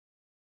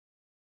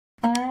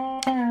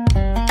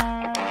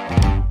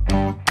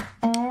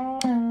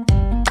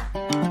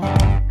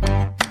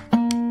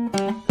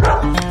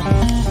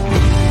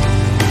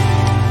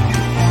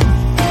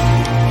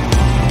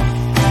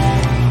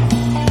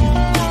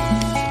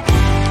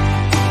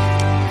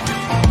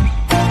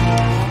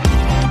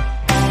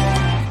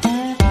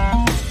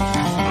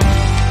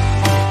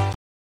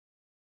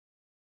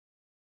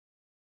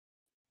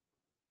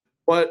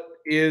What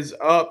is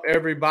up,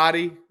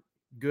 everybody?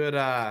 Good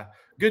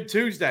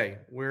Tuesday.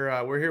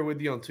 We're here with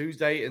you on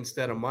Tuesday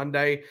instead of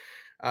Monday.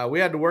 We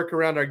had to work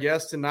around our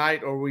guest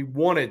tonight, or we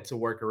wanted to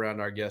work around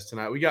our guest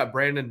tonight. We got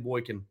Brandon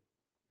Boykin,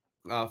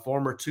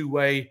 former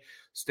two-way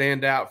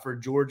standout for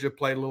Georgia,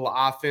 played a little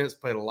offense,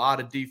 played a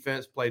lot of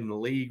defense, played in the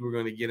league. We're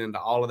going to get into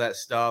all of that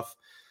stuff.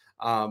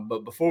 But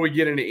before we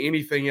get into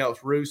anything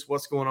else, Roos,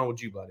 what's going on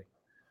with you, buddy?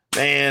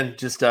 Man,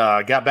 just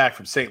got back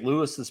from St.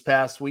 Louis this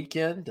past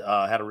weekend.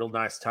 Had a real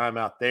nice time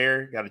out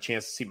there. Got a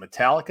chance to see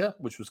Metallica,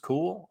 which was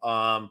cool.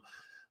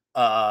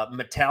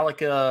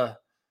 Metallica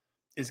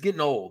is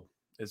getting old,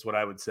 is what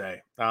I would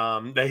say.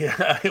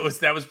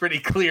 That was pretty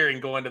clear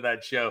in going to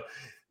that show.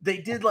 They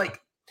did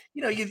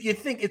you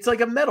think it's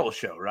like a metal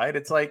show, right?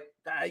 It's like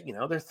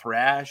they're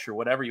thrash or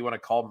whatever you want to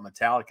call them,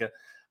 Metallica.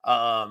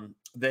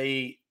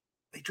 They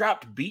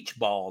dropped beach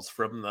balls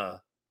from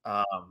the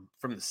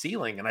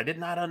ceiling, and I did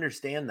not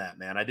understand that,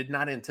 man. I did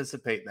not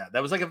anticipate that.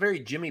 That was like a very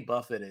Jimmy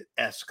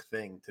Buffett-esque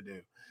thing to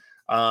do.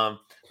 But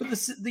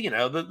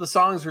the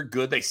songs were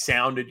good. They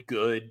sounded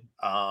good.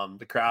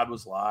 The crowd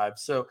was live,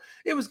 so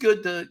it was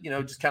good to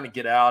just kind of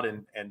get out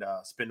and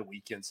spend a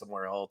weekend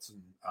somewhere else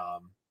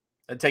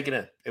and take it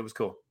in. It was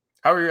cool.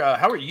 How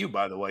are you,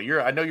 by the way?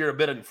 I know you're a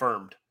bit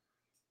infirmed.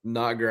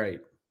 Not great.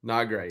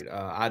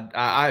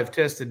 I have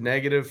tested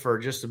negative for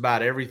just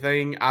about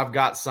everything. I've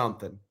got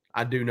something.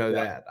 I do know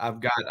that.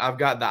 I've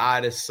got the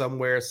itis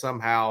somewhere,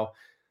 somehow,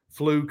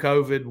 flu,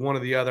 COVID, one or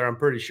the other. I'm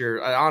pretty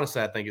sure. Honestly,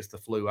 I think it's the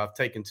flu. I've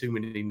taken too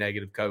many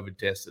negative COVID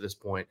tests at this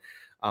point.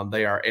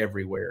 They are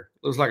everywhere.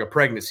 It looks like a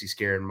pregnancy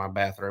scare in my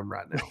bathroom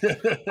right now.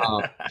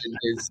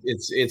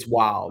 It's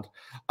wild.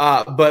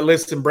 But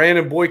listen,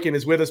 Brandon Boykin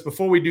is with us.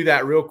 Before we do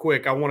that, real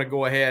quick, I want to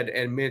go ahead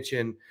and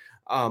mention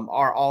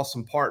our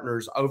awesome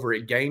partners over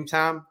at Game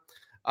Time.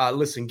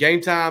 Listen, Game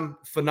Time,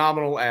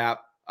 phenomenal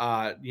app.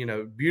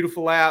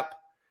 Beautiful app.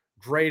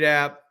 Great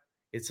app.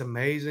 It's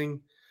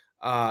amazing.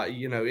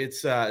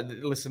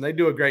 Listen, they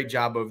do a great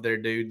job over there,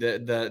 dude.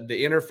 The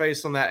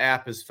interface on that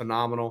app is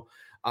phenomenal.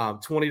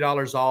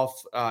 $20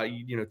 off,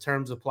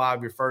 terms apply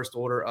of your first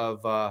order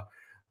of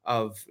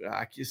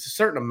it's a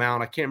certain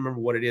amount. I can't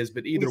remember what it is,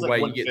 but either way,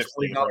 you get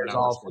 $20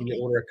 off when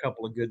you order a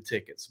couple of good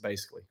tickets,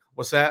 basically.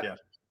 What's that? Yeah.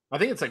 I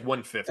think it's like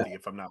 $150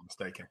 if I'm not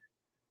mistaken.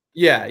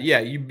 Yeah.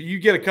 You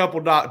get a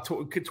couple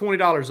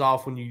 $20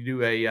 off when you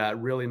do a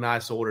really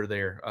nice order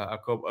there. A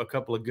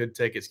couple of good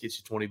tickets gets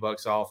you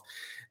 $20 off,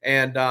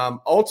 and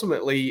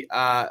ultimately,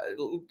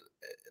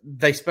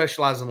 they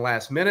specialize in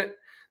last minute.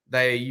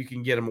 You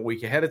can get them a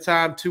week ahead of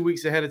time, 2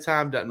 weeks ahead of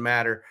time, doesn't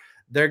matter.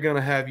 They're going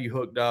to have you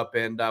hooked up,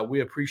 and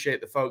we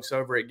appreciate the folks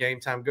over at Game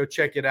Time. Go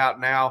check it out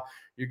now.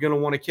 You're going to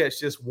want to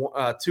catch this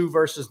 2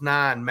 versus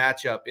 9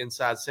 matchup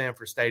inside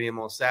Sanford Stadium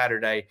on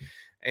Saturday.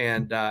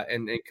 And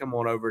come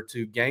on over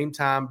to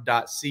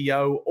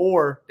gametime.co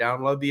or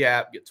download the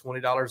app. Get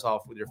 $20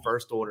 off with your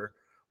first order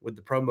with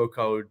the promo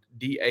code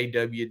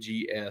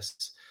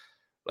DAWGS.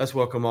 Let's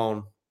welcome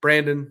on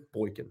Brandon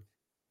Boykin.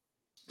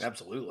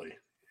 Absolutely.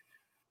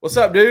 What's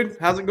up, dude?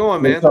 How's it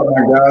going, man? What's up,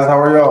 my guys? How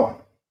are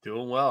y'all?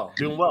 Doing well.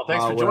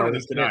 Thanks for joining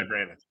us tonight,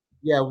 Brandon.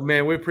 Yeah,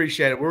 man, we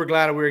appreciate it. We're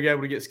glad we were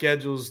able to get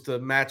schedules to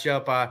match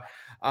up. I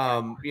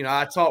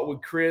talked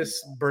with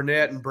Chris,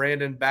 Burnett, and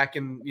Brandon back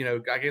in,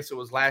 I guess it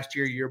was last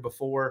year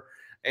before.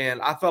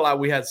 And I felt like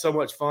we had so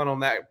much fun on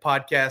that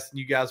podcast. And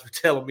you guys were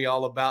telling me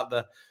all about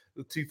the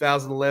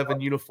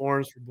 2011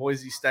 uniforms for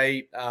Boise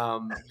State,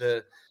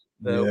 the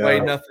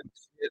way nothing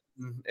fit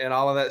and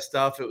all of that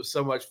stuff. It was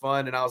so much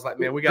fun. And I was like,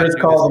 man, we got to do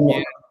this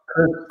again.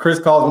 Chris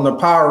calls them the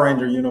Power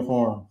Ranger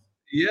uniform.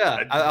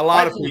 Yeah, a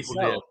lot of people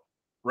did.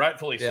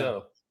 Rightfully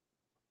so.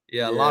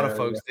 Yeah, a lot of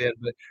folks did.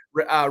 But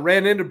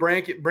ran into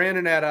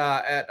Brandon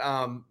at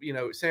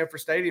Sanford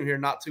Stadium here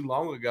not too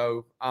long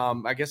ago.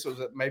 I guess it was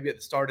maybe at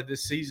the start of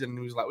this season.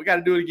 He was like, "We got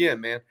to do it again,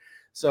 man."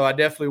 So I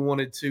definitely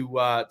wanted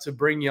to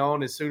bring you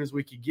on as soon as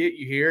we could get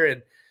you here.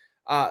 And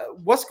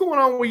what's going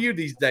on with you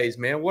these days,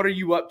 man? What are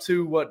you up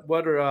to? What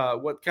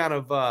kind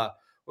of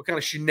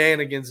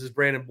shenanigans is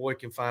Brandon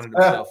Boykin finding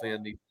himself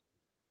in?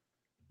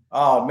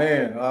 Oh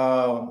man,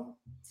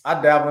 I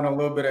dabble in a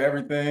little bit of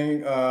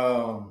everything.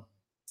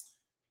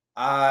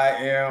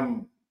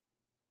 I'd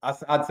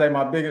say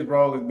my biggest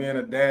role is being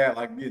a dad.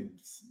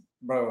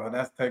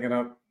 That's taking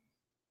up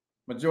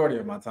majority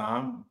of my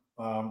time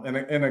in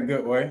a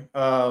good way.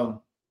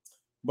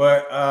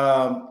 But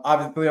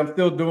obviously, I'm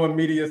still doing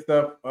media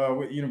stuff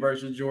with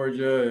University of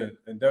Georgia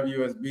and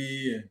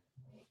WSB, and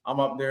I'm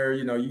up there.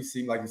 You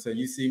see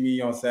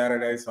me on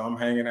Saturday, so I'm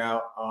hanging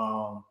out.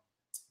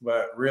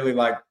 But really,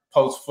 like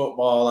post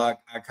football, I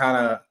kind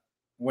of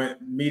went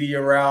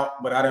media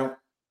route, but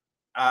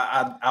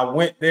I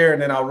went there,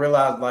 and then I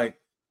realized like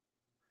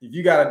if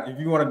you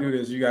want to do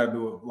this, you gotta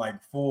do it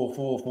like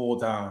full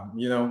time,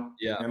 Yeah.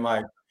 And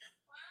like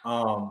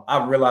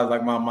I realized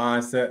like my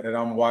mindset that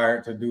I'm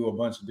wired to do a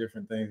bunch of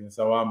different things, and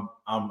so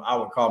I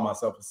would call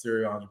myself a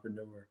serial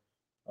entrepreneur.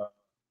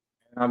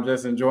 And I'm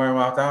just enjoying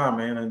my time,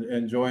 man, and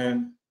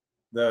enjoying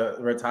the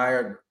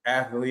retired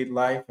athlete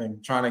life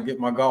and trying to get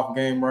my golf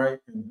game right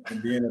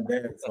and being a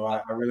dad. So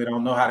I really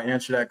don't know how to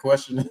answer that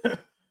question.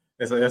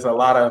 it's a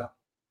lot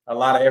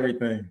of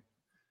everything.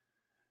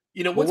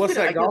 You know, what's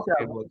that golf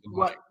game looking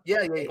like?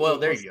 Yeah. Well,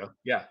 there you go.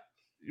 Yeah.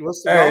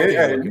 What's the golf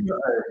game looking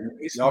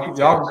like?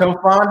 Y'all can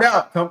come find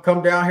out.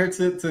 Come down here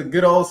to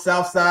good old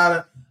south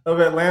side of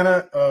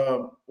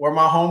Atlanta, where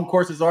my home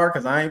courses are,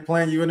 because I ain't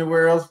playing you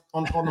anywhere else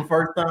on the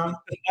first time.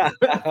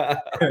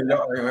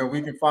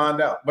 We can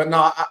find out. But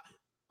no,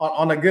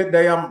 on a good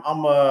day,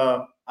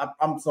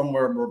 I'm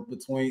somewhere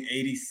between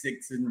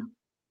 86 and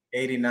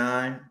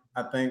 89.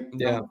 I think.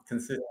 Yeah, I'm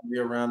consistently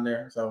around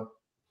there. So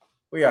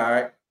we all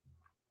right.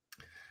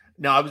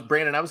 No,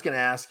 Brandon. I was going to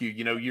ask you.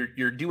 You know,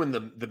 you're doing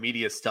the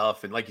media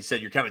stuff, and like you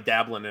said, you're kind of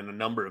dabbling in a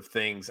number of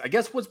things. I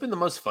guess what's been the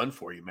most fun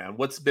for you, man?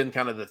 What's been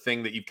kind of the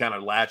thing that you've kind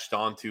of latched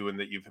onto and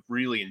that you've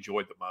really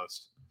enjoyed the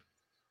most?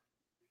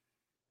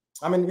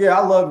 I mean, yeah,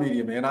 I love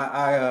media, man.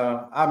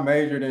 I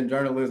majored in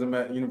journalism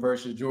at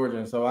University of Georgia,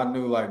 and so I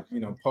knew, like,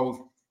 you know,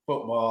 post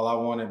football, I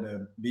wanted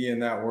to be in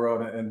that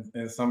world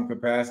in some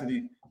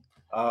capacity.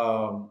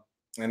 And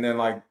then,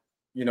 like,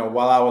 you know,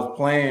 while I was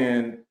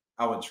playing,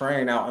 I would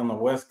train out on the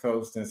West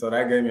Coast, and so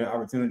that gave me an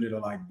opportunity to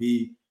like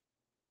be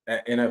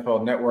at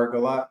NFL Network a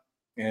lot,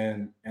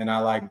 and I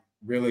like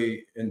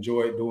really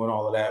enjoyed doing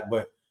all of that.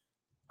 But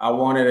I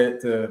wanted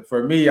it to,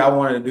 for me, I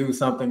wanted to do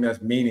something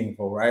that's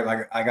meaningful, right?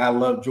 Like I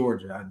love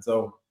Georgia, and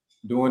so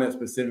doing it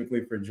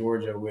specifically for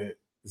Georgia with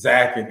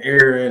Zach and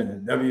Aaron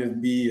and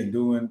WSB and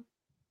doing,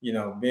 you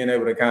know, being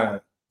able to kind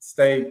of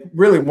stay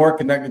really more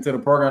connected to the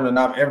program than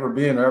I've ever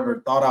been or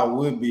ever thought I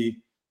would be.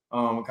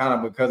 Kind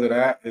of because of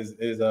that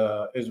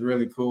is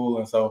really cool.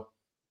 And so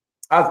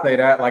I'd say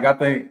that, like, I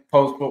think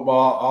post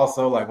football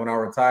also, like when I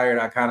retired,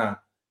 I kind of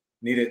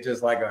needed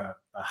just like a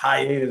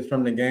hiatus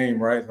from the game,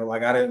 right? So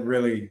like I didn't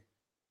really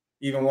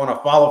even want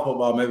to follow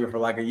football maybe for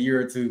like a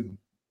year or two.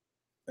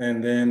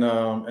 And then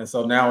and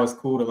so now it's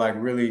cool to like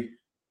really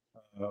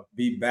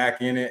be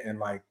back in it and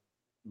like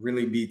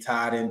really be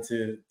tied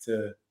into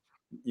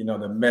you know,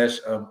 the mesh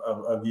of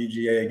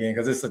UGA again,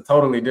 because it's a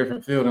totally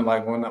different field than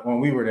like when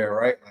we were there,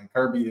 right? Like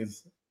Kirby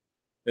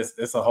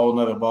it's a whole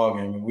nother ball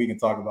game, and we can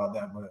talk about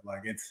that, but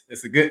like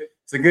it's a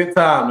good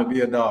time to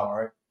be a dog,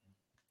 right?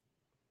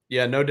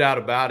 Yeah, no doubt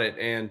about it.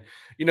 And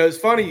you know, it's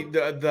funny,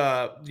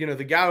 the you know,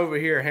 the guy over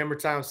here, Hammer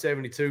Time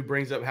 72,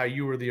 brings up how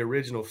you were the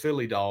original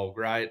Philly dog,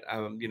 right?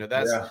 You know,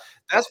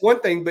 that's one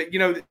thing, but you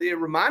know, it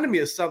reminded me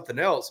of something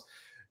else,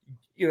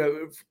 you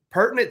know,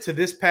 pertinent to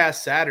this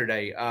past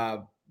Saturday.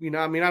 You know,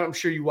 I mean, I'm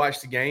sure you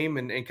watched the game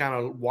and kind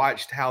of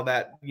watched how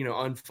that, you know,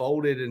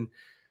 unfolded. And,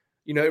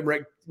 you know,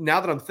 now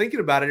that I'm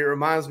thinking about it, it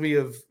reminds me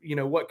of, you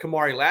know, what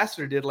Kamari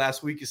Lassiter did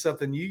last week is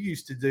something you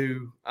used to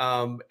do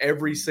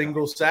every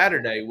single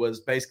Saturday, was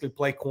basically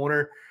play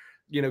corner,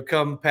 you know,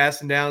 come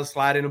passing down,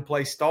 slide in and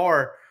play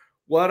star.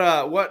 What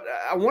I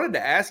wanted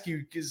to ask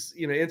you, because,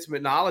 you know,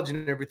 intimate knowledge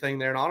and everything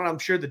there and on, and I'm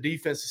sure the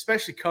defense,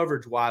 especially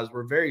coverage wise,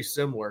 were very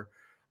similar.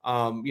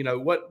 You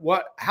know,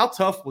 how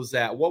tough was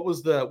that? What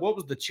was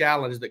the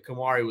challenge that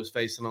Kamari was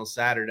facing on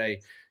Saturday,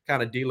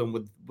 kind of dealing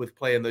with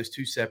playing those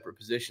two separate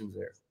positions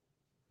there?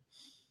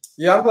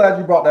 Yeah, I'm glad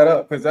you brought that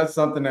up, because that's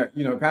something that,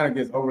 you know, kind of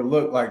gets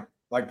overlooked.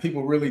 Like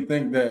people really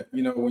think that,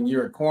 you know, when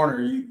you're a corner,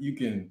 you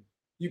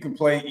can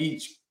play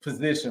each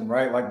position,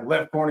 right? Like the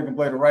left corner can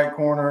play the right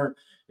corner.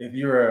 If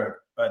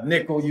you're a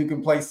nickel, you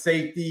can play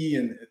safety,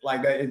 and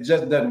like that. It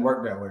just doesn't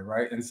work that way,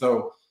 right? And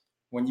so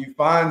when you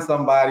find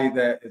somebody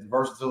that is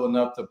versatile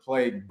enough to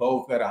play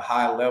both at a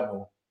high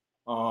level,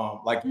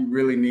 like you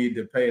really need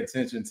to pay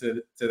attention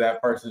to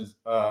that person's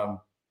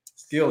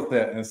skill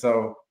set. And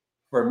so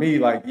for me,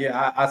 like,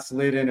 yeah, I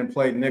slid in and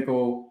played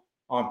nickel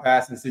on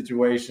passing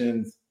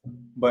situations,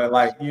 but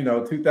like, you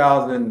know,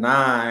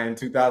 2009,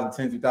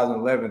 2010,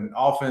 2011,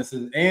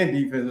 offenses and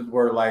defenses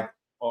were like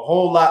a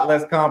whole lot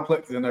less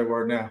complex than they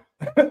were now.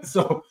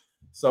 so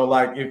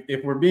like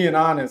if we're being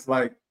honest,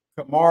 like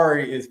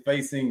Kamari is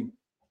facing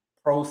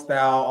pro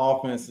style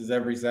offenses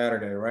every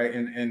Saturday, right?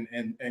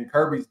 And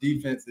Kirby's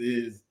defense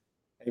is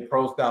a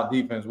pro style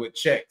defense with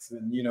checks,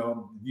 and you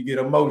know, you get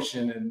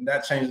emotion, and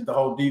that changes the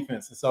whole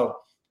defense. And so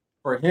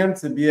for him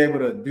to be able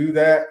to do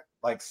that,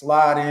 like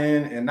slide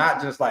in and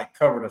not just like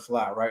cover the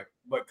slot, right,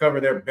 but cover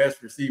their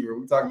best receiver.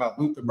 We're talking about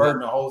Luther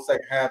Burden the whole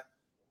second half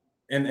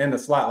in the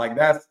slot. Like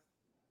that's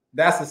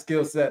a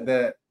skill set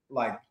that,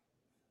 like,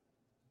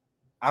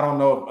 I don't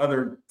know if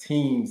other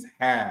teams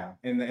have,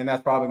 and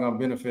that's probably going to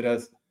benefit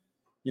us,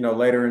 you know,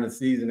 later in the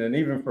season. And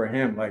even for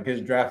him, like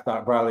his draft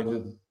stock probably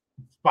just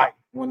spiked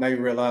when they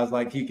realized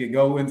like he could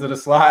go into the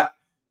slot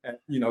at,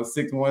 you know,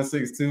 6'1",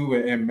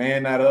 6'2", and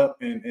man that up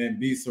and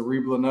be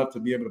cerebral enough to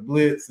be able to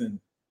blitz and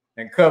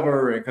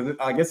cover. And because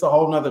like it's a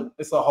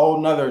whole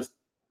nother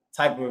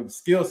type of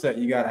skill set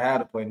you got to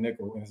have to play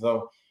nickel. And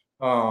so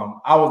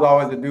I was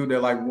always a dude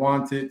that like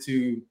wanted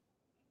to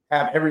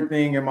have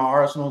everything in my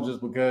arsenal,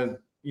 just because,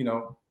 you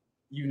know,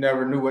 you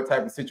never knew what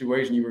type of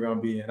situation you were going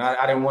to be in.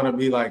 I didn't want to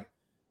be like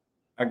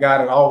a guy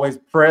that always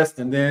pressed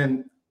and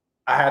then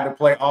I had to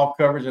play off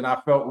coverage and I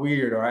felt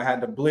weird, or I had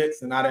to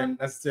blitz and I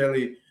didn't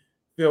necessarily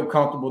feel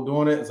comfortable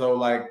doing it. So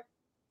like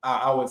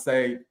I would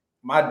say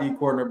my D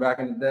coordinator back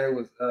in the day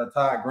was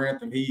Todd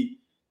Grantham. He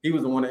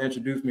was the one that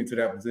introduced me to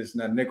that position,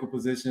 that nickel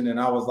position. And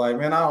I was like,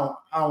 man, I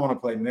don't want to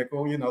play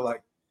nickel. You know,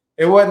 like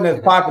it wasn't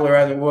as popular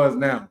as it was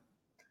now.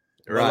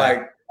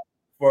 Right.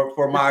 But like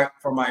for my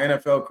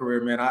NFL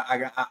career, man,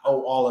 I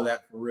owe all of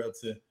that for real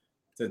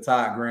to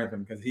Todd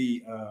Grantham, because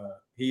he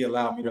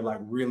allowed me to like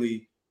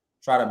really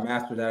try to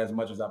master that as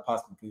much as I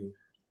possibly could.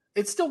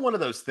 It's still one of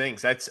those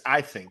things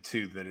I think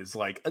too, that is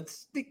like,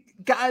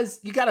 guys,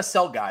 you got to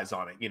sell guys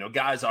on it. You know,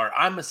 guys are,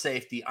 I'm a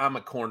safety, I'm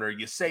a corner.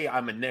 You say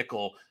I'm a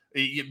nickel.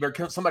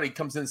 Somebody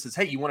comes in and says,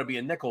 hey, you want to be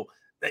a nickel?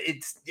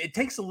 It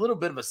takes a little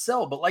bit of a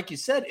sell, but like you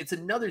said, it's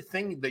another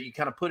thing that you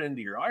kind of put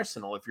into your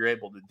arsenal if you're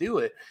able to do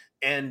it.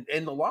 And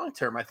in the long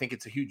term, I think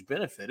it's a huge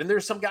benefit. And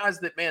there's some guys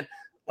that, man,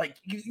 like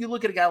you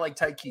look at a guy like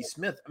Tyke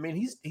Smith. I mean,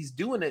 he's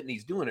doing it, and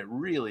he's doing it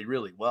really,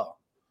 really well.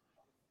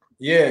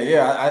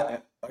 Yeah.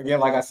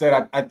 Again, like I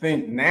said, I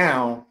think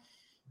now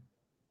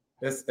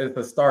it's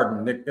a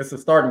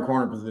starting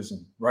corner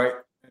position, right,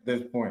 at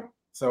this point.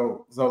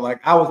 So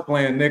like I was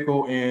playing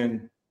nickel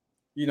in,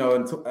 you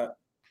know,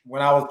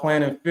 when I was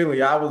playing in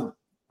Philly, I was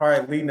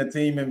probably leading the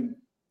team in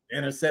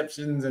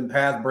interceptions and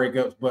pass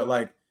breakups. But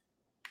like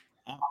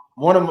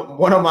one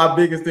of my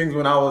biggest things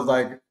when I was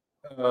like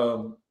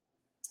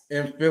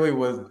in Philly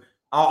was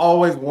I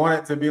always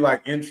wanted to be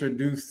like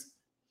introduced.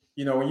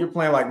 You know, when you're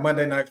playing like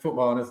Monday Night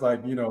Football and it's like,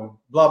 you know,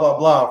 blah, blah,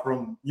 blah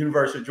from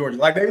University of Georgia.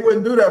 Like they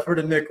wouldn't do that for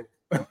the nickel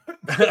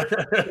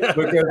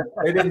because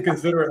they didn't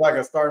consider it like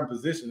a starting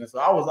position. And so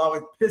I was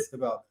always pissed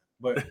about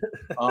that.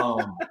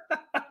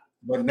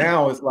 But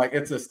now it's like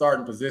it's a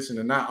starting position,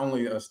 and not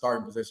only a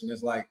starting position,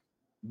 it's like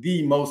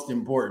the most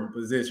important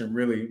position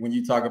really when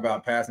you talk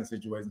about passing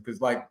situations.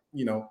 Because like,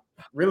 you know,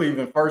 really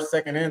even first,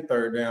 second, and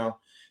third down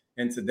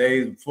in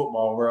today's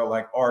football world,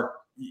 like our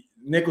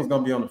nickel's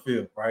gonna be on the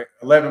field, right?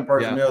 11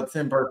 personnel,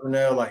 10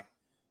 personnel, like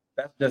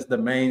that's just the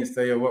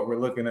mainstay of what we're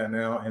looking at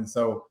now. And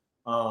so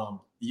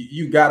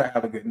you gotta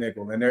have a good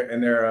nickel, and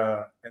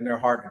they're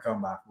hard to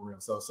come by for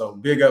real. So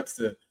big ups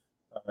to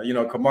you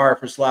know, Kamara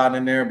for sliding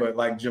in there, but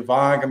like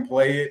Javon can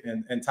play it,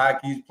 and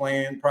Tyke's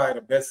playing probably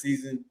the best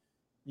season.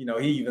 You know,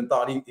 he even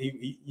thought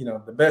he you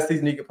know, the best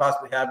season he could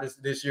possibly have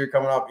this year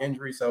coming off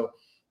injury. So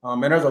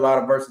and there's a lot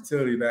of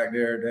versatility back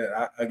there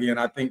that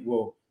I think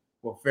will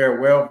fare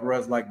well for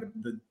us, like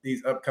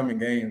these upcoming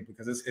games,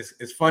 because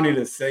it's funny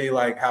to say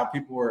like how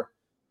people were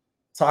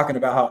talking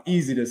about how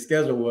easy the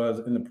schedule was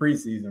in the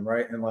preseason,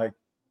 right? And like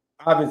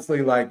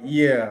obviously, like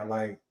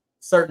like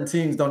certain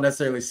teams don't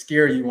necessarily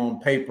scare you on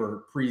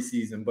paper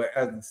preseason, but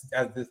as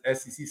this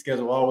SEC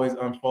schedule always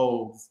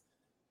unfolds,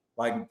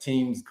 like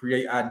teams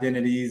create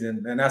identities,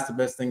 and that's the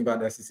best thing about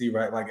the SEC,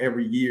 right? Like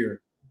every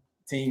year,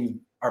 teams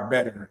are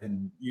better,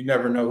 and you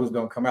never know who's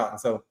going to come out. And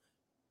so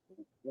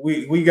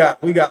we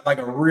got like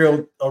a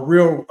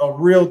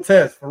real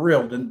test for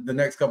real the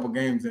next couple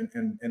games,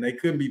 and they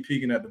couldn't be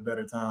peaking at the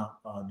better time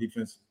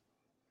defensively.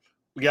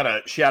 We got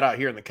a shout out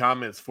here in the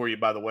comments for you,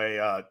 by the way.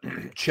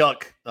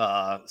 Chuck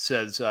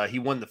says he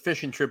won the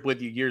fishing trip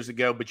with you years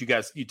ago, but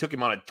you took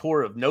him on a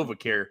tour of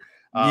NovaCare.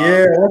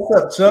 Yeah,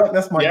 what's up, Chuck?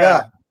 That's my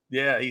guy.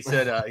 Yeah, he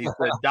said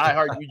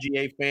diehard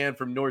UGA fan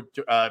from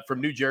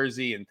New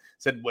Jersey, and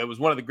said it was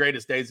one of the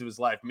greatest days of his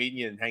life meeting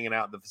you and hanging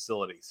out in the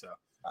facility.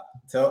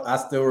 So I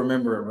still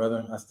remember it,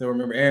 brother. I still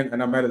remember,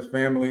 and I met his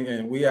family,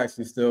 and we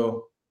actually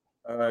still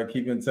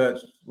keep in touch,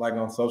 like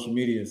on social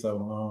media.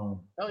 So,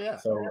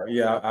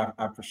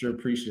 I for sure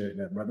appreciate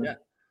that, brother. Yeah.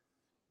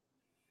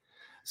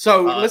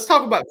 So let's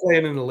talk about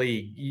playing in the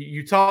league.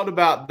 You talked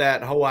about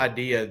that whole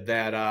idea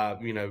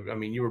that, you know, I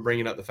mean, you were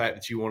bringing up the fact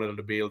that you wanted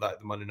to be like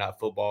the Monday Night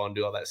Football and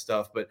do all that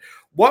stuff. But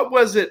what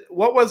was it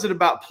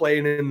about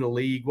playing in the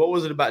league? What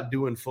was it about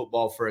doing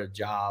football for a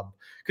job?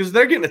 Because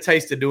they're getting a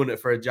taste of doing it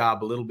for a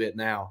job a little bit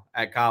now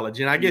at college.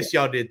 And I guess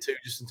y'all did too,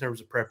 just in terms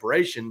of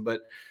preparation.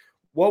 But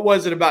what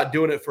was it about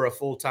doing it for a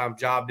full-time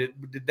job?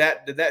 Did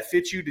that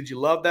fit you? Did you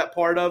love that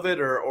part of it?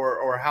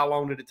 Or how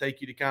long did it take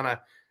you to kind of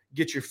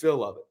get your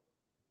feel of it?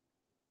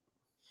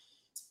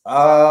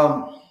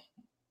 I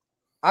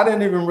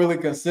didn't even really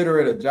consider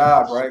it a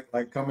job, right?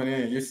 Like coming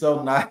in, you're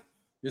so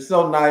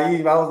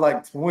naive. I was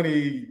like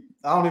 20.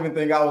 I don't even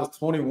think I was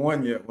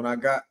 21 yet when I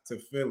got to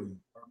Philly,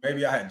 or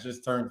maybe I had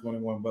just turned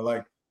 21. But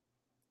like,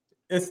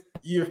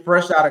 you're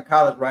fresh out of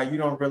college, right? You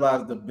don't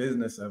realize the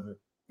business of it,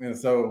 and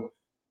so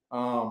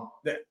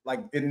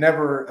like it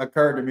never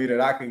occurred to me that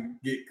I could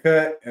get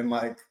cut and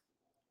like.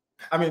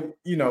 I mean,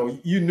 you know,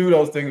 you knew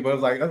those things, but it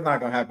was like that's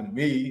not gonna happen to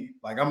me.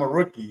 Like I'm a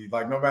rookie,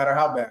 like no matter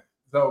how bad.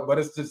 So, but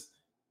it's just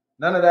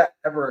none of that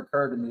ever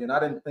occurred to me. And I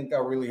didn't think I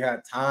really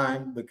had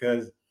time,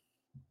 because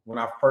when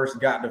I first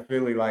got to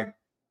Philly, like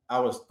I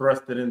was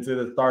thrusted into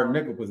the starting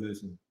nickel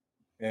position.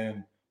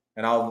 And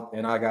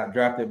I got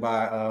drafted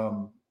by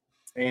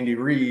Andy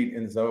Reid.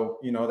 And so,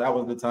 you know, that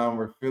was the time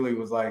where Philly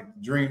was like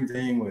dream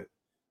team with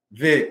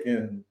Vic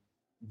and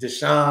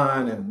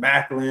Deshaun and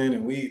Macklin,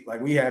 and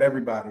we had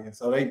everybody. And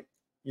so they,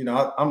 you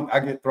know, I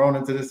get thrown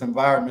into this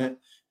environment.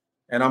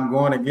 and I'm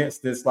going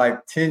against this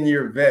like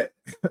 10-year vet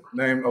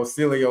named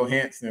Ocilio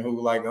Hansen,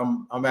 who like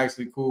I'm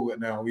actually cool with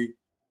now. We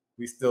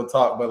still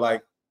talk, but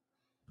like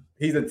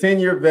he's a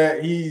 10-year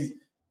vet. He's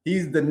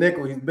the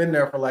nickel. He's been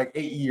there for like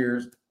 8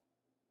 years.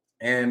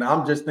 And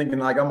I'm just thinking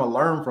like I'm gonna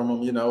learn from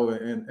him,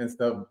 and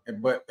stuff.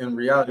 But in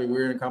reality,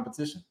 we're in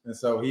competition, and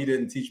so he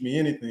didn't teach me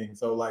anything.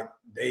 So like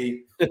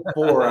day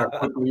 4,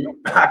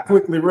 I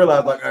quickly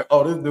realized like,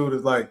 oh, this dude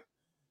is like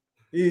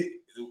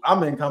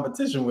I'm in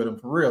competition with him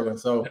for real. And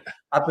so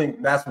I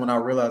think that's when I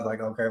realized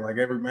like, okay, like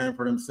every man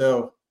for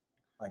himself.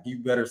 Like you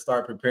better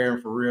start preparing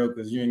for real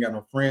because you ain't got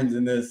no friends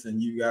in this,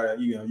 and you gotta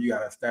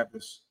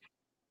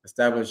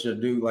establish your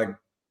dude like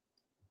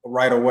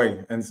right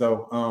away. And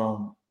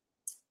so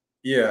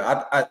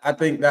yeah, I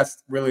think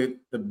that's really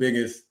the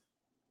biggest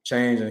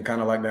change and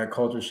kind of like that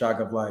culture shock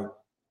of like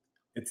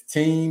it's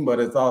team, but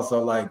it's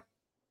also like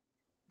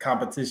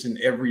competition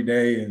every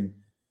day, and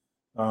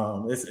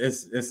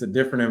it's a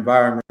different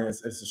environment.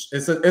 It's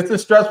a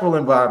stressful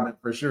environment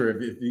for sure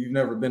if you've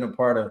never been a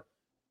part of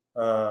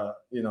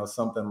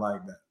something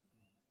like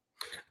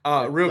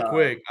that. Real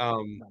quick,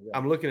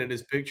 I'm looking at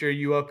this picture of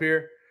you up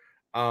here.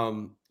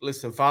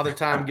 Listen, Father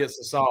Time gets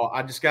us all.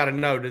 I just got to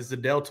know, does the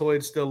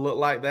deltoids still look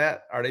like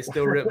that? Are they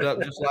still ripped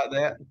up just like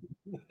that?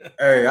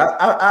 Hey,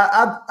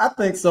 I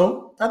think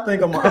so. I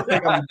think I'm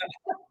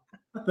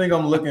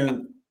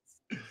looking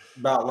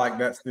about like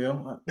that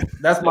still.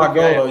 That's my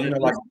goal, though.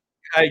 Like,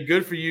 hey,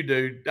 good for you,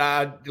 dude.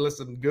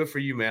 Listen, good for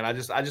you, man. I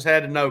just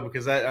had to know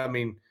because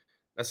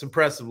that's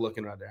impressive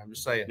looking right there. I'm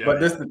just saying.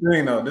 But this is the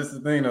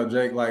thing though,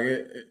 Jake. Like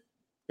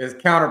it's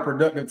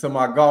counterproductive to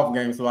my golf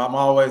game. So I'm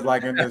always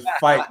like in this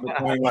fight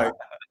between like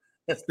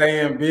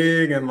staying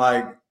big and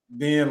like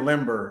being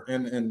limber.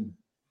 And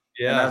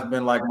that's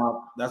been like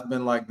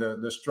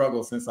the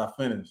struggle since I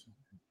finished.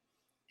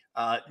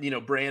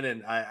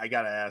 Brandon, I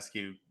got to ask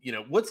you,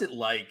 what's it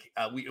like?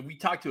 We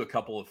talked to a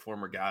couple of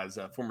former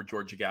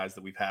Georgia guys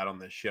that we've had on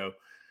this show,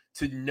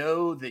 to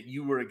know that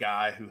you were a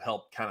guy who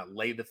helped kind of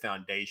lay the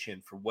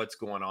foundation for what's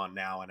going on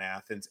now in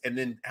Athens. And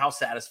then how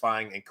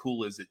satisfying and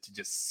cool is it to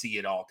just see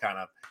it all kind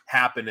of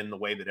happen in the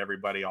way that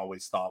everybody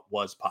always thought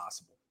was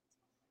possible?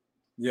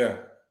 Yeah.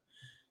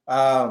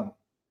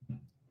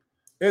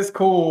 It's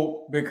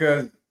cool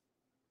because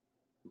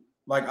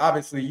like,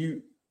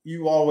 obviously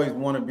you always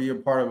want to be a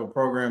part of a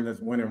program that's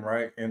winning,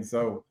 right? And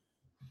so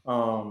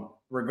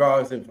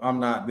regardless if I'm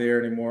not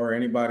there anymore or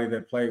anybody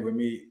that played with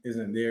me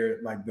isn't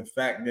there, like the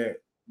fact that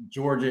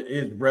Georgia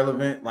is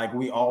relevant, like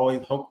we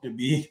always hope to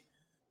be,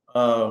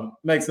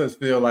 makes us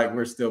feel like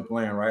we're still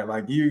playing, right?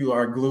 Like you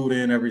are glued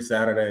in every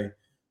Saturday.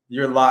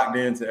 You're locked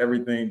into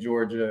everything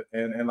Georgia,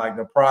 and like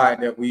the pride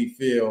that we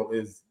feel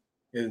is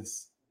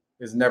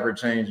never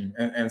changing.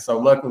 And so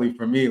luckily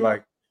for me,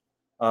 like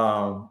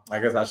I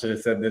guess I should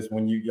have said this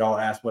when y'all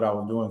asked what I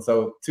was doing.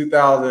 So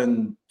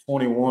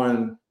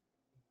 2021,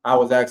 I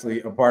was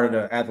actually a part of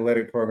the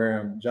athletic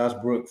program. Josh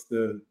Brooks,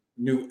 the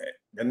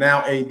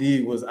now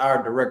AD, was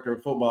our director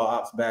of football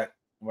ops back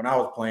when I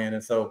was playing.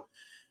 And so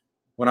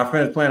when I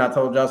finished playing, I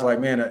told Josh, like,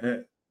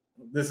 man,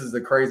 this is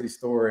a crazy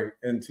story.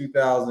 In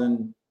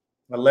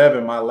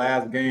 2011, my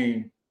last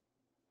game,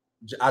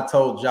 I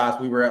told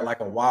Josh, we were at like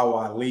a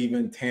Wawa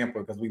leaving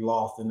Tampa because we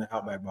lost in the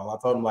Outback Bowl. I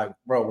told him, like,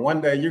 bro,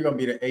 one day you're going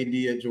to be the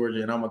AD at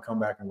Georgia and I'm going to come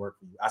back and work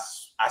for you.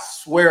 I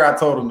swear I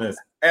told him this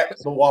at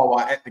the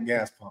Wawa at the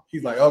gas pump.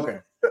 He's like, okay.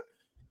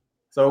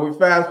 So we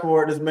fast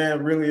forward, this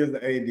man really is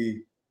the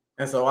AD.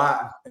 And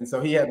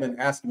so he had been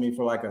asking me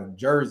for like a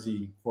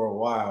jersey for a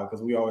while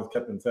because we always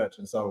kept in touch.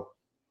 And so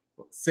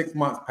 6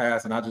 months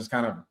passed and I just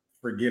kind of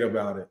forget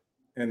about it.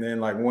 And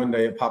then like one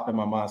day it popped in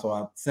my mind. So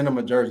I sent him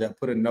a jersey. I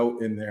put a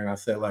note in there and I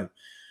said, like,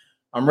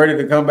 I'm ready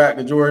to come back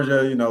to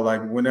Georgia,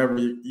 like whenever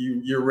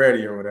you're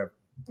ready or whatever.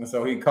 And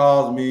so he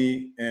calls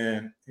me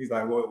and he's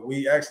like, well,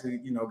 we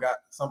actually, got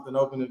something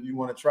open if you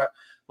want to try.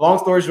 Long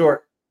story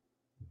short,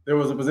 there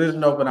was a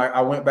position open.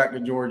 I went back to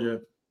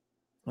Georgia.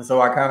 And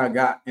so I kind of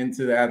got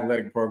into the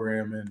athletic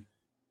program.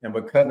 And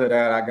because of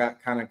that, I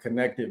got kind of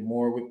connected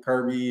more with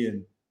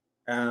Kirby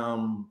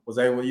and was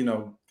able,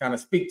 kind of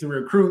speak to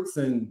recruits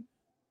and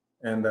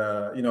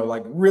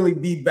like really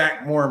be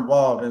back more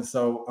involved. And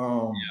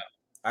so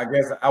I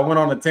guess I went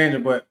on a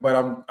tangent, but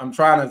I'm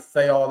trying to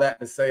say all that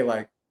to say,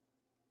 like,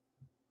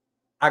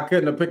 I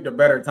couldn't have picked a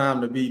better time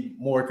to be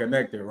more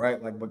connected,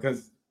 right? Like,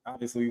 because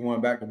obviously we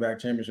won back-to-back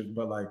championships,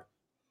 but like,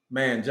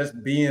 man,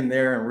 just being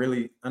there and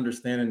really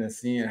understanding and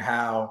seeing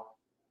how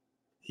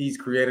he's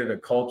created a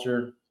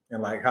culture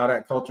and like how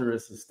that culture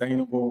is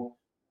sustainable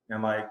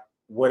and like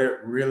what it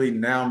really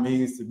now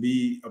means to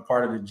be a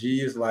part of the G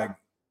is like,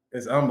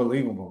 it's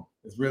unbelievable.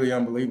 It's really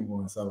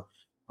unbelievable. And so,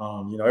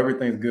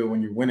 everything's good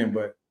when you're winning,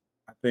 but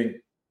I think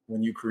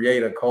when you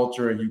create a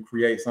culture and you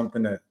create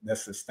something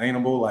that's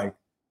sustainable, like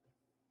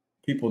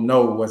people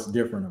know what's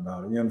different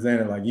about it. You know what I'm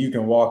saying? Like you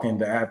can walk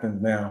into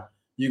Athens now,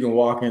 you can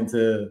walk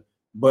into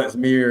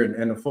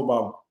Butts-Mehre and the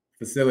football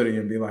facility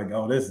and be like,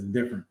 oh, this is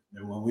different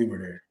than when we were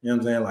there. You know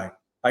what I'm saying?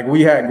 Like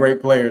we had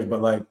great players,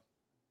 but like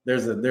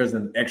there's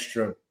an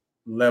extra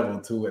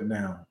level to it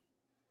now.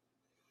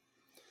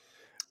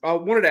 I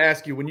wanted to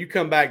ask you, when you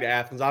come back to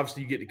Athens,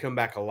 obviously you get to come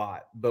back a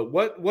lot, but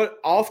what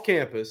off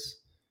campus,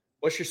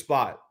 what's your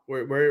spot?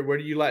 Where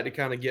do you like to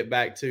kind of get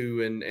back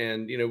to and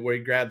where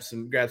you grab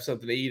something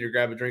to eat or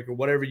grab a drink or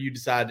whatever you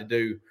decide to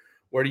do?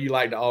 Where do you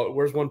like to?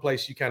 Where's one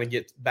place you kind of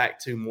get back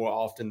to more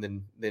often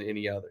than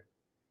any other?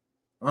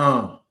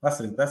 That's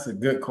a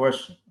good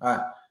question.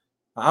 I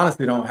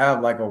honestly don't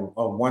have like a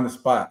one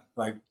spot,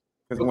 like,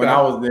 because when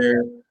I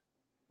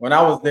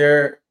was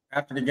there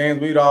after the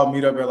games, we'd all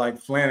meet up at like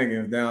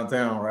Flanagan's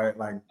downtown, right?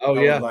 Like, Oh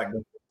that yeah,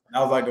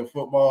 was like the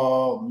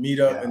football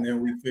meetup, and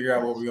then we figure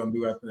out what we're gonna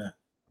do after that.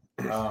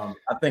 I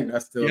think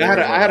that's still yeah.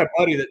 there. I had a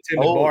buddy that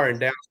tended bar and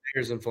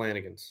downstairs in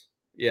Flanagan's.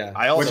 Yeah,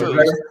 I also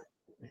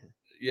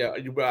yeah.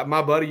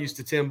 My buddy used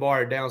to tend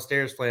bar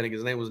downstairs Flanagan's.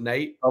 His name was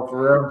Nate. Oh,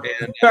 for real?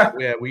 And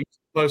yeah, we used to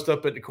post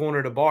up at the corner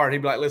of the bar, and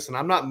he'd be like, "Listen,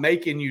 I'm not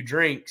making you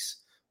drinks,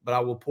 but I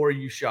will pour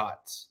you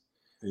shots."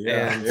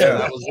 Yeah, And so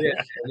that was it.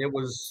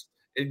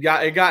 And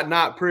it got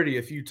not pretty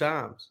a few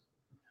times.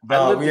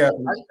 I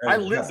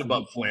lived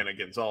above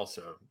Flanagan's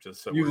also.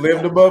 Just so you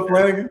lived above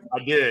Flanagan's?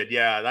 I did,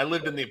 yeah. I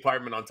lived in the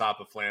apartment on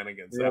top of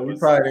Flanagan's. Yeah, we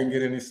probably didn't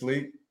get any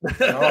sleep.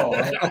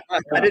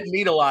 I didn't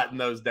eat a lot in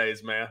those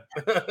days, man.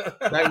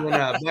 back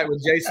when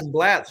Jason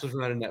Blatz was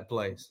running that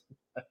place.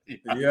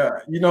 Yeah,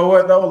 you know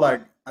what though?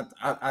 Like,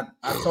 I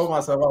told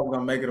myself I was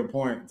gonna make it a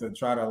point to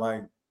try to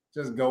like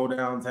just go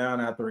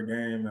downtown after a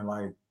game, and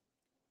like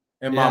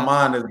in my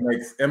mind it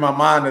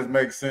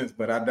makes sense,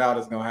 but I doubt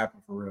it's gonna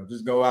happen for real.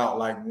 Just go out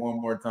like one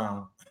more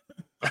time.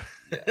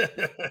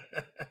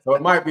 So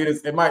it might be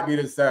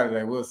this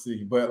Saturday. We'll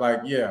see. But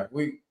like, yeah,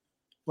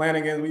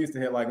 Flanagan's, we used to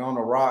hit like on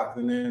the rocks,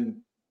 and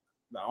then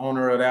the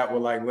owner of that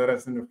would like let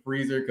us in the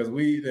freezer because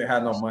we didn't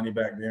have no money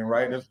back then,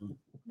 right? This was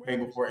way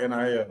before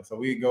NIL. So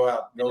we go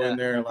in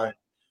there and like,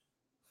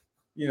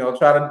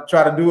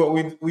 try to do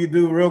what we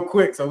do real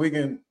quick so we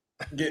can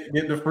get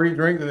the free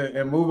drinks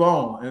and move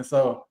on. And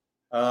so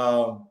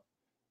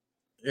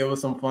it was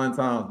some fun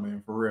times,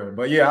 man, for real.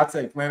 But yeah, I'd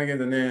say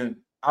Flanagan's, and then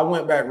I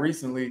went back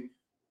recently.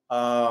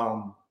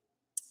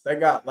 They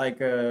got like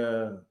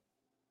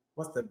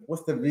what's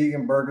the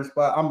vegan burger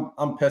spot?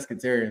 I'm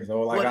pescatarian,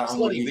 so like I'm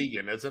Slutty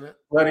Vegan, isn't it?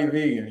 Slutty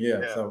Vegan,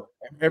 yeah. So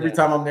every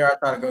time I'm there, I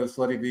try to go to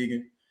Slutty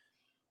Vegan,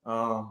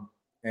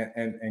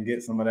 and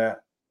get some of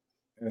that,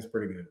 and it's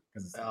pretty good.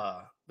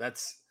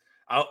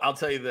 I'll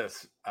tell you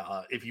this: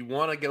 if you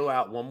want to go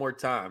out one more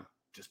time,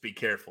 just be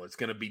careful. It's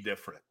going to be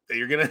different.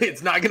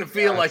 It's not going to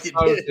feel like it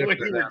did when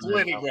you were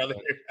 20, brother.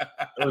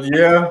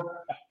 Yeah.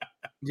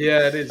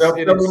 Yeah, it is. Tell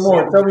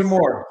me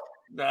more.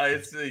 No,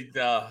 it's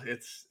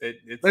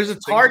there's a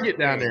Target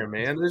down there,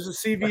 man. There's a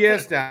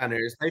CVS down there.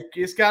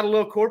 It's got a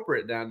little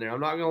corporate down there. I'm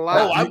not gonna lie.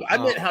 Oh, I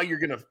meant how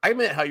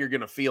you're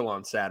gonna feel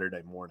on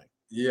Saturday morning.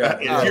 Yeah,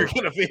 you're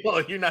gonna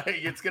feel. You're not.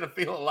 It's gonna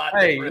feel a lot.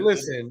 Hey,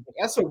 listen,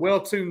 that's a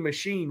well-tuned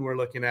machine we're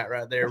looking at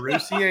right there,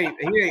 Roos. He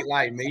ain't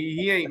like me.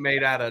 He ain't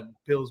made out of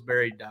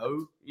Pillsbury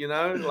dough.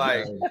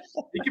 Like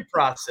he can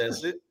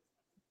process it.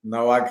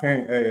 No, I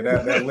can't. Hey,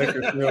 that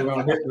liquor still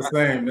gonna hit the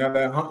same.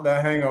 That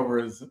hangover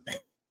is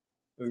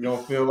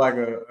gonna feel like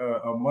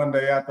a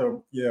Monday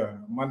after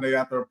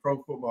a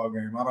pro football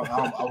game. I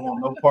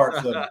want no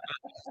parts of it.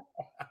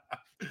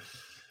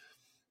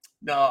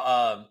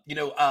 No,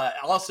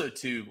 also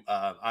too,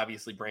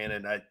 obviously,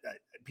 Brandon,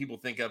 people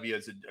think of you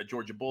as a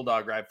Georgia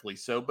Bulldog, rightfully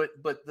so, but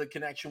the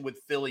connection with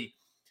Philly,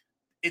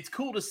 it's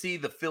cool to see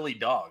the Philly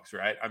Dogs,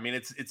 right? I mean,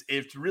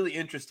 it's really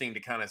interesting to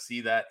kind of see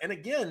that. And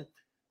again,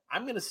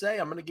 I'm going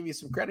to give you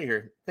some credit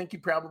here. I think you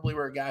probably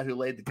were a guy who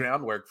laid the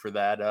groundwork for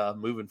that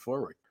moving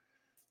forward.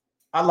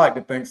 I'd like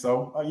to think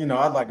so.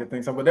 I'd like to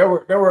think so. But there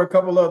were a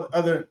couple of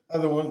other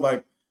ones,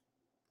 like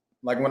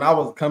when I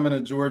was coming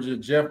to Georgia,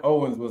 Jeff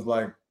Owens was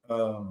like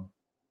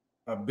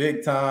a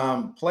big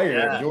time player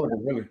at Georgia,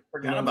 really.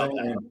 Forgot about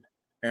that.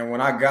 And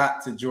when I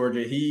got to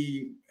Georgia,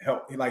 he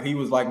helped. Like, he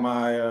was like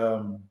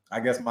my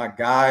my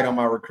guide on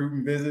my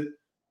recruiting visit.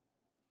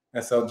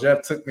 And so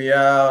Jeff took me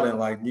out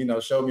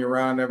and showed me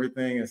around and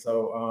everything. And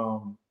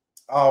so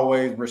I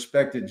always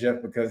respected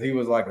Jeff because he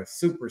was like a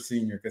super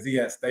senior, because he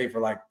had stayed for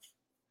like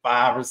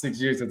 5 or 6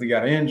 years since he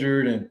got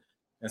injured. And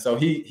so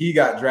he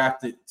got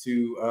drafted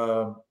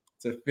to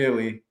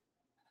Philly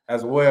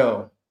as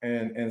well.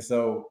 And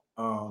so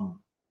I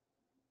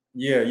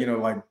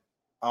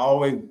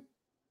always,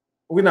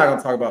 we're not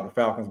gonna talk about the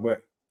Falcons,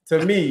 but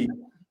to me,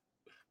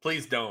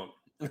 please don't.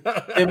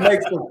 It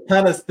makes a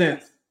ton of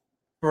sense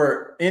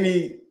for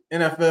any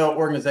NFL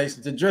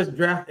organization to just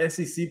draft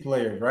SEC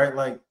players, right?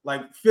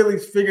 Like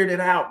Philly's figured it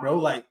out, bro.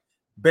 Like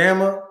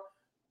Bama,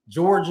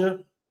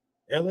 Georgia,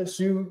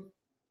 LSU,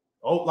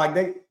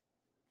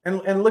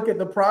 and look at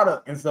the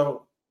product. And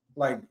so,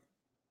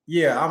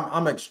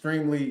 I'm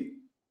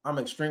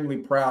extremely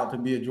proud to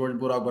be a Georgia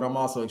Bulldog, but I'm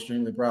also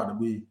extremely proud to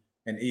be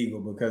an Eagle,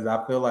 because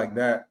I feel like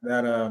that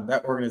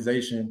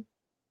organization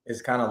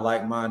is kind of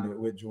like-minded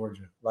with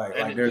Georgia.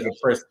 There's a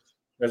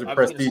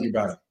prestige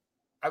about it.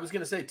 I was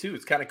going to say too,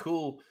 it's kind of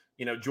cool.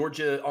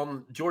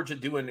 Georgia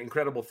doing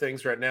incredible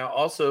things right now.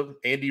 Also,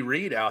 Andy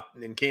Reid out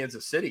in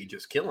Kansas City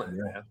just killing it,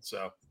 man.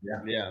 So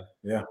yeah.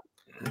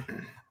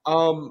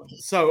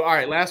 So all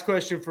right, last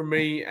question for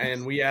me,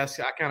 and I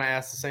kind of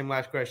asked the same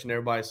last question to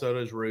everybody, so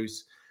does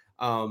Roos.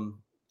 I'm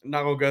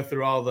not gonna go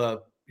through all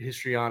the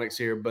histrionics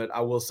here, but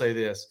I will say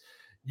this.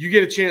 You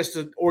get a chance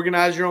to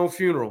organize your own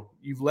funeral.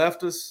 You've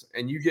left us,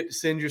 and you get to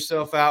send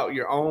yourself out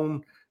your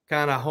own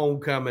kind of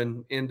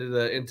homecoming into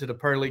the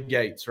pearly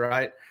gates,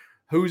 right?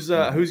 Who's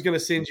going to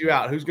send you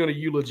out? Who's going to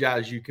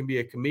eulogize you? Can be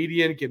a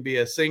comedian, can be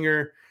a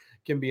singer,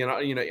 can be an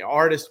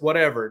artist,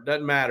 whatever.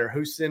 Doesn't matter.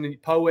 Who's sending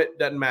poet?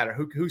 Doesn't matter.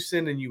 Who's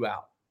sending you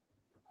out?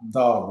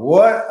 Dog,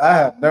 what? I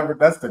have never.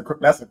 That's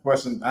a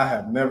question I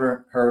have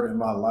never heard in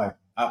my life.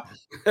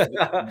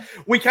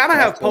 We kind of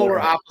have polar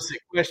opposite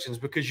questions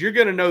because you're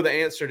going to know the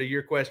answer to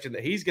your question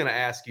that he's going to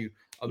ask you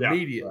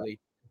immediately.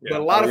 Yeah, right.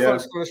 But a lot of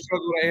folks are going to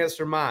struggle to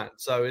answer mine.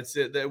 So that's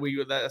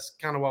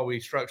kind of why we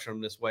structure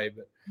them this way.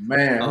 But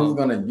man, who's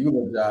going to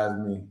eulogize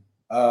me?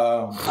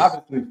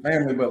 Obviously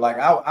family, but like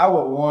I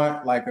would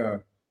want like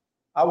a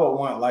I don't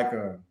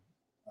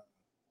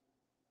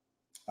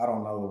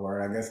know the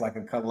word. I guess like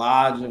a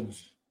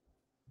collage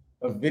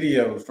of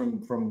videos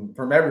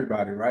from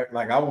everybody, right?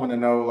 Like I want to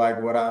know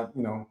like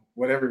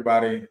what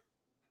everybody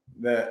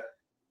that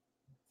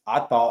I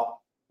thought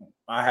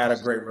I had a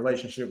great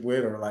relationship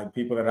with, or like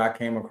people that I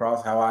came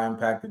across, how I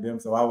impacted them.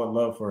 So I would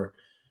love for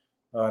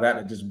that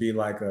to just be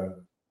like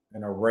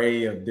an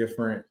array of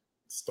different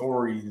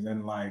stories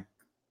and like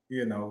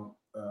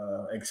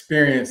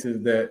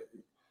experiences that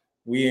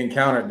we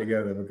encountered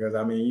together. Because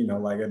I mean,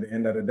 like at the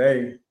end of the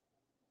day,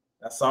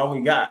 that's all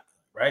we got,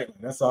 right?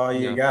 That's all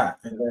you got.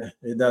 And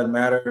it doesn't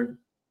matter.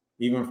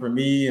 Even for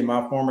me and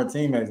my former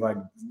teammates, like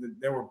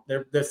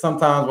there's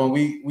sometimes when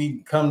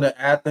we come to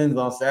Athens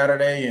on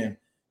Saturday and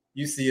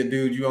you see a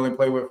dude you only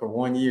play with for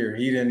 1 year,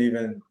 he didn't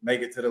even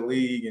make it to the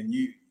league, and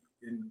you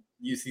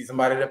see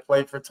somebody that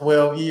played for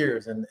 12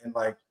 years, and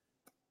like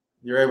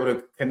you're able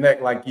to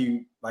connect like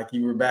you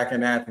were back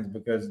in Athens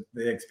because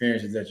the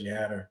experiences that you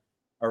had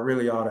are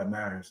really all that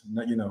matters.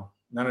 None of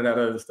that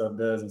other stuff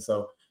does. And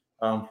so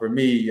for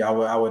me, I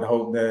would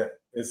hope that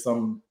it's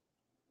some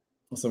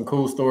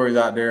cool stories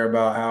out there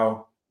about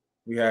how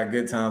we had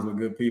good times with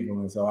good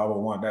people. And so I would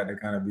want that to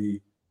kind of be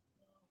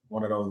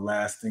one of those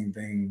lasting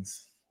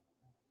things.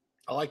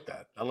 I like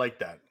that. I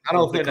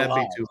don't think that'd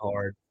be too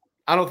hard.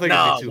 I don't think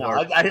it'd be too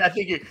hard. I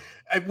think you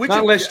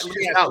unless you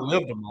just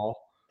outlived them all.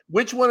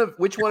 Which one of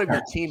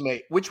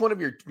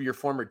your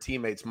former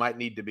teammates might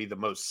need to be the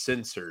most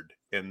censored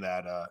in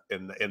that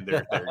in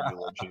their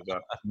eulogy?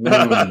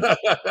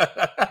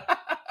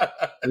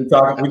 We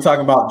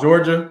talking about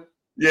Georgia?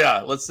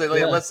 Yeah, let's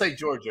say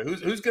Georgia.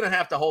 Who's going to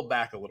have to hold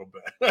back a little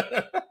bit?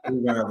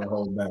 Who's going to have to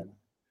hold back?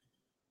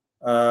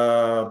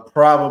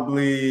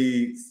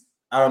 Probably.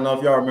 I don't know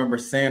if y'all remember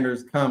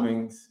Sanders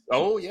Cummings.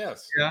 Oh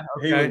yes, yeah.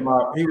 Okay.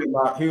 He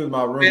was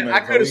my roommate. Man,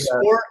 I could have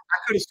swore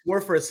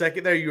for a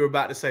second there you were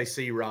about to say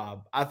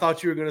C-Rob. I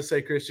thought you were going to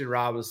say Christian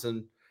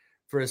Robinson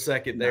for a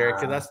second there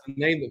because that's the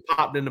name that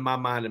popped into my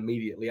mind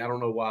immediately. I don't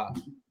know why.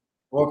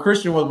 Well,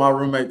 Christian was my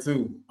roommate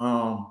too.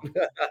 But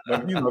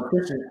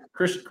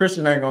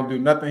Christian ain't gonna do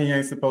nothing he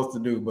ain't supposed to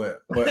do.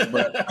 But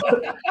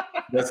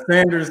the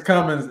Sanders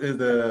Cummings is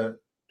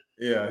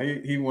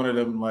he one of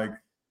them like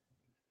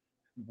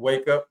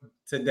wake up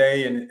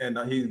today and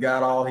he's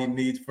got all he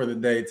needs for the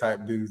day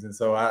type dudes. And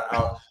so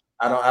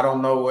I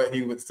don't know what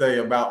he would say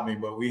about me,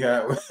 but we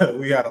had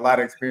a lot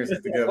of experiences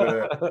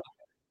together.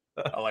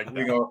 I like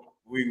that.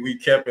 We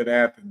kept in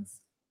Athens.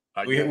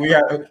 We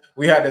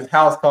had this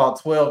house called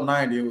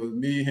 1290. It was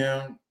me,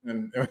 him,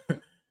 and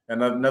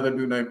another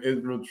dude named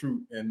Israel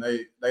Troop, and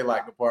they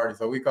liked the party.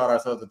 So we called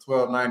ourselves the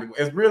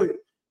 1290.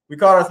 We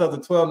called ourselves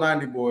the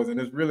 1290 boys, and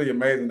it's really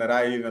amazing that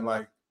I even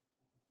like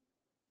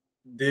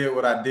did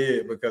what I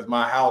did because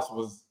my house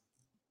was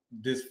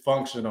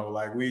dysfunctional.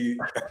 Like we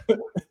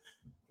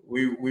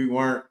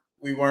weren't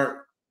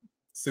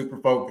super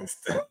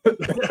focused.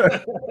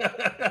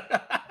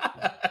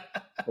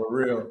 For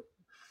real.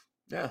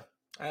 Yeah.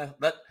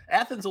 But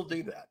Athens will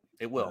do that.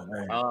 It will.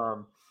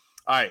 All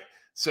right.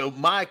 So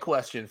my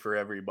question for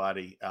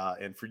everybody,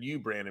 and for you,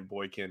 Brandon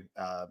Boykin,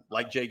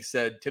 like Jake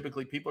said,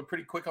 typically people are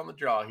pretty quick on the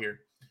draw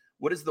here.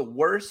 What is the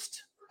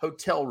worst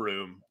hotel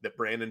room that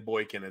Brandon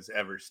Boykin has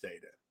ever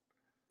stayed in?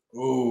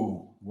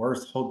 Ooh,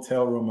 worst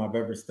hotel room I've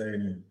ever stayed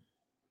in.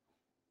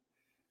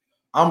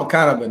 I'm a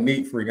kind of a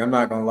neat freak. I'm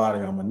not gonna lie to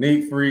you. I'm a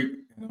neat freak,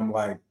 and I'm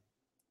like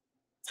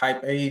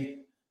type A.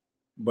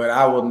 But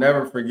I will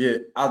never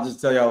forget. I'll just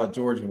tell y'all a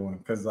Georgia one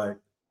because, like,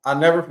 I'll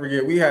never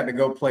forget. We had to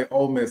go play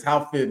Ole Miss.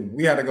 How fitting.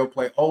 We had to go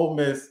play Ole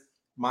Miss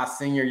my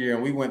senior year,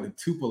 and we went to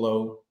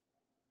Tupelo.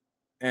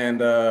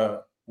 And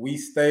we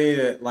stayed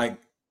at, like,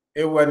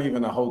 it wasn't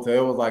even a hotel.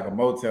 It was like a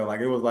motel.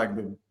 Like, it was like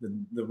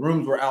the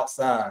rooms were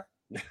outside.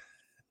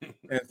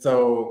 And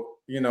so,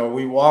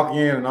 we walk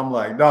in, and I'm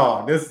like,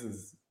 dog, this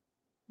is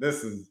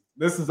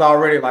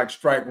already, like,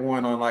 strike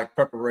one on, like,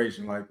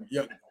 preparation. Like,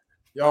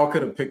 y'all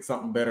could have picked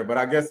something better, but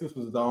I guess this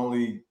was the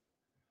only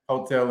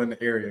hotel in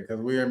the area because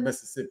we're in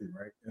Mississippi,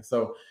 right? And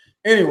so,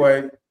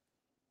 anyway,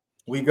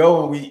 we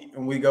go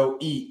and we go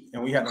eat,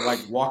 and we had to like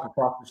walk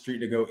across the street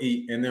to go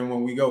eat. And then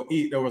when we go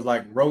eat, there was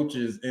like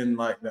roaches in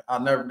like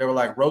there were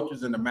like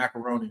roaches in the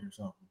macaroni or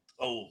something.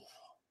 Oh.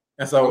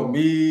 And so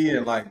me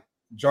and like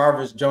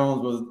Jarvis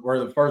Jones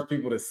were the first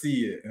people to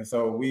see it. And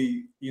so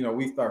we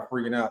start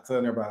freaking out,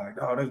 telling everybody like,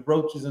 oh, there's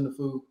roaches in the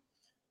food.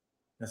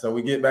 And so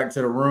we get back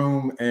to the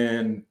room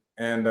and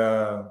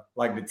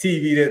like the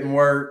TV didn't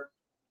work.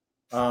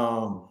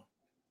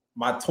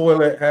 My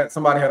toilet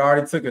somebody had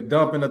already took a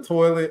dump in the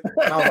toilet.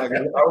 And I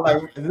was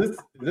like, is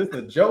this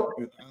a joke?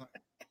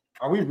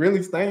 Are we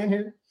really staying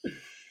here?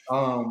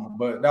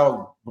 But that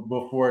was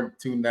before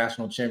 2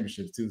 national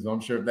championships too. So I'm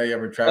sure if they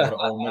ever travel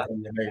to Ole Miss,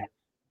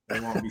 they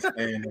won't be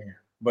staying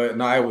there. But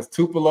no, it was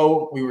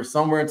Tupelo. We were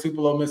somewhere in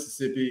Tupelo,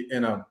 Mississippi,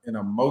 in a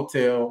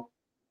motel,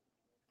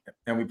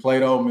 and we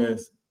played Ole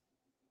Miss,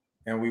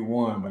 and we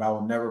won. But I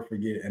will never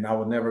forget, and I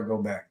will never go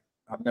back.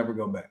 I'll never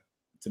go back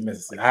to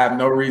Mississippi. I have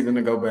no reason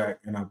to go back,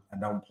 and I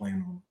don't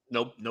plan on.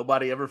 Nope,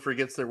 nobody ever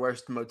forgets their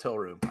worst motel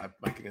room.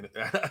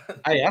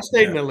 Hey, I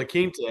stayed in La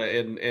Quinta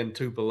in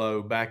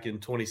Tupelo back in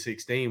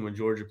 2016 when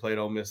Georgia played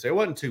Ole Miss. It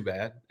wasn't too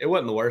bad. It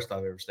wasn't the worst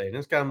I've ever stayed in.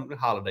 It's kind of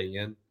Holiday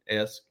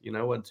Inn-esque, it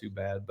wasn't too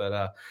bad.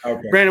 But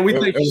okay. Brandon, we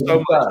thank you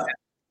so much.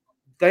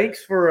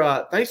 Thanks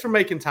for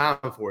making time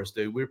for us,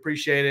 dude. We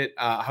appreciate it.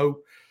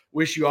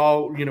 Wish you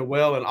all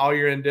well in all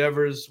your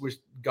endeavors. Wish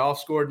golf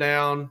score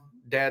down,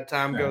 dad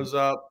time goes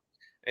up.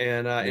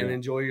 And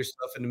enjoy your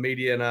stuff in the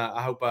media, and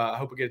I hope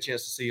we get a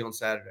chance to see you on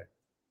Saturday.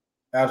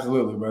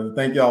 Absolutely, brother.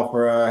 Thank y'all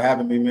for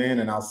having me, man,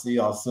 and I'll see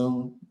y'all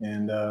soon.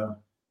 And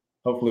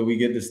hopefully we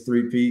get this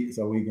 3-peat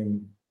so we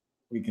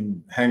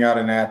can hang out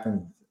in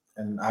Athens,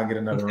 and I'll get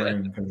another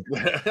ring. Because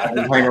I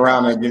just hang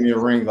around and give me a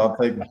ring, I'll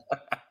take it.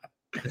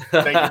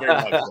 Thank you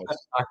very much,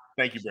 Chris.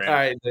 Thank you, Brandon. All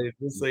right, Dave.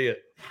 We'll see you.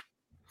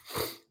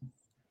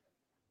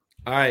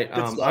 All right,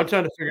 I'm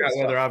trying to figure out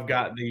whether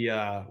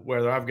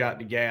I've got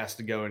the gas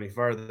to go any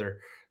further.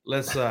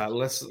 Let's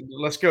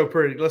go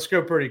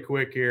pretty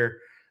quick here,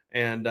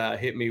 and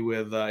hit me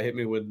with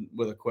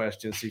a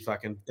question. See if I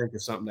can think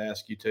of something to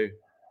ask you too.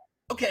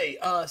 Okay,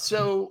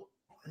 so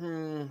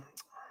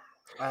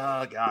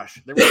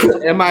gosh,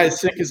 am I as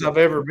sick as I've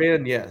ever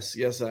been?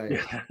 Yes, I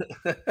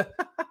am.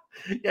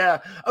 Yeah.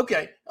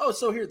 Okay. Oh,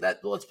 so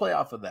let's play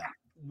off of that.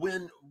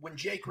 When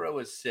Jake Rowe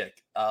is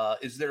sick,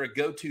 is there a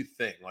go-to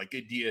thing? Like,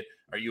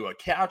 are you a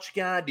couch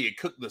guy? Do you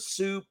cook the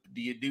soup?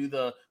 Do you do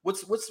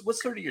what's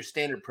sort of your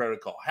standard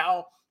protocol?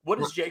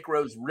 What is Jake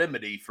Rowe's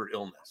remedy for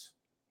illness?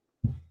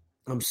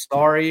 I'm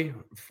sorry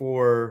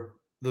for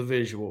the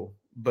visual,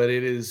 but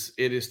it is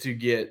to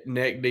get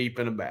neck deep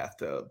in a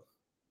bathtub.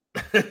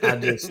 I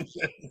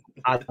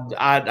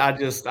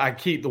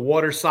keep the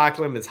water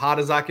cycling as hot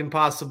as I can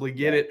possibly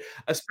get it,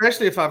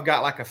 especially if I've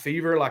got like a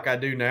fever like I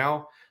do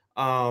now.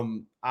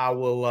 I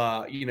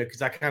will,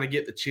 because I kind of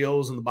get the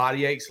chills and the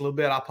body aches a little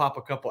bit. I pop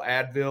a couple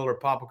Advil or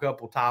pop a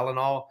couple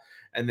Tylenol,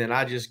 and then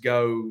I just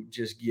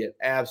get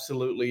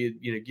absolutely,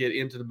 get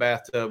into the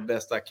bathtub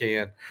best I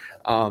can.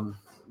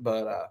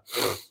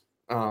 Because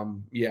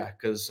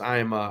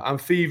I'm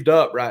feeved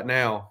up right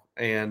now,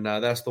 and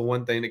that's the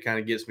one thing that kind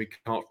of gets me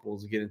comfortable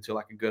is to get into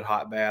like a good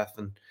hot bath.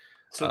 And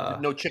so,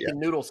 no chicken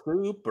noodle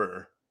soup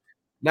or?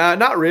 No,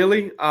 not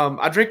really.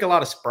 I drink a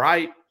lot of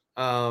Sprite.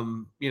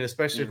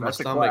 Especially if my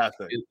stomach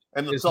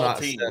is not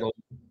settled.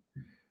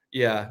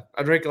 Yeah,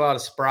 I drink a lot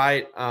of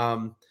Sprite.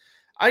 I've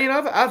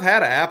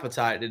had an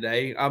appetite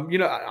today.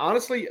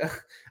 Honestly,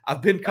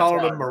 I've been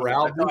calling them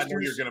morale boosters. I knew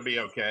you're going to be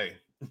okay.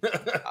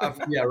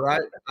 Yeah,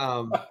 right.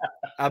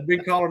 I've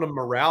been calling them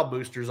morale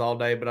boosters all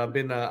day, but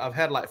I've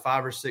had like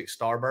 5 or 6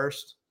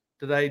 Starburst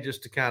today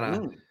just to kind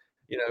of,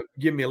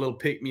 give me a little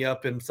pick me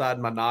up inside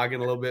my noggin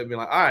a little bit and be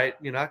like, all right,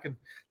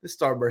 this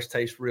Starburst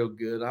tastes real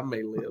good. I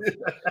may live.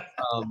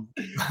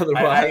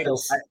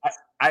 Otherwise,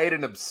 I ate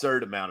an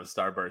absurd amount of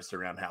Starburst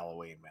around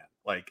Halloween,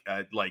 man.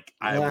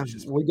 I was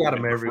just we got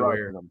them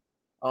everywhere.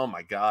 Oh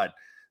my God!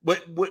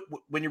 What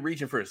when you're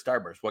reaching for a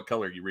Starburst, what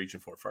color are you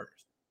reaching for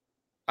first?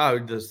 Oh,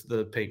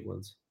 the pink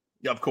ones.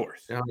 Yeah, of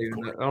course. I don't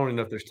even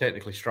know if there's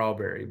technically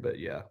strawberry, but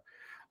yeah.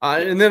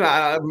 And then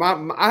I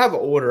have an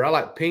order. I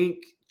like pink,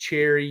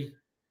 cherry.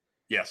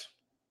 Yes.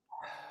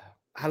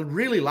 I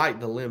really like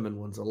the lemon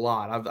ones a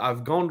lot.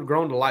 I've grown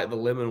to like the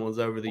lemon ones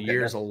over the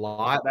years a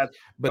lot.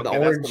 But the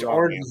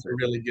oranges are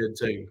really good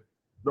too.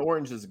 The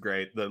orange is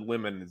great. The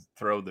lemon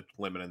throw the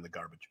lemon in the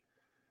garbage.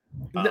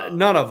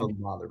 None of them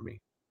bother me.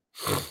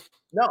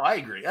 No, I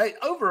agree.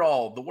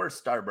 Overall, the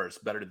worst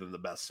Starburst better than the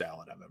best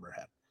salad I've ever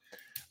had.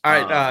 All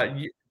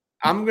right,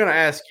 I'm going to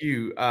ask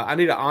you. I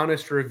need an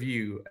honest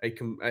review,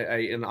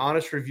 an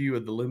honest review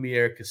of the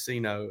Lumiere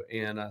Casino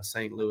in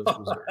St. Louis,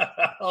 Missouri.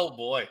 Oh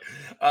boy,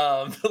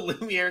 the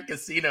Lumiere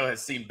Casino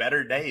has seen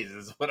better days,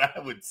 is what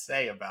I would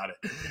say about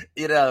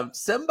it.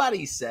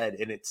 Somebody said,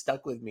 and it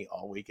stuck with me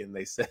all weekend.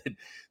 They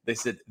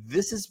said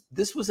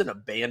this was an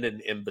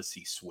abandoned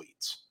Embassy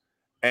Suites.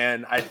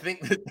 And I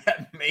think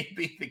that may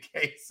be the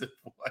case of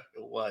what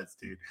it was,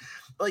 dude.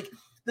 Like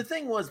the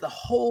thing was the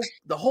whole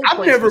I've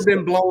place never was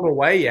been blown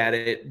away at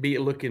it be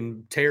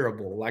looking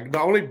terrible. Like the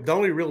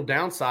only real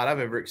downside I've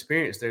ever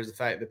experienced there is the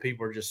fact that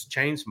people are just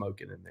chain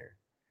smoking in there.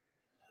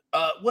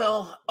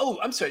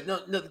 I'm sorry. No,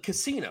 the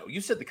casino.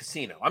 You said the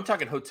casino. I'm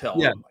talking hotel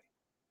Yeah. only.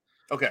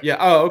 Okay. Yeah.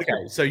 Oh,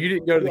 okay. So you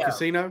didn't go to the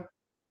casino?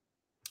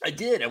 I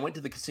did. I went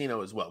to the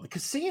casino as well. The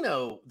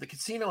casino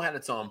had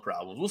its own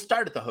problems. We'll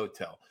start at the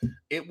hotel.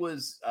 It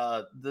was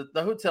the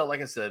hotel,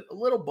 like I said, a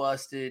little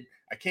busted.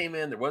 I came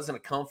in, there wasn't a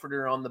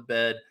comforter on the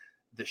bed.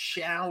 The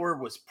shower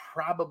was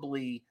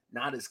probably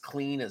not as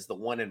clean as the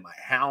one in my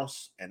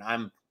house, and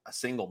I'm a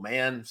single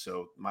man,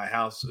 so my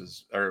house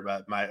is, or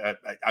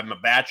I'm a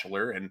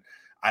bachelor, and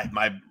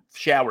my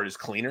shower is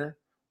cleaner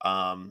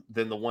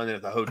than the one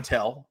at the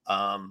hotel.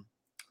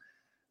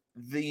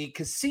 The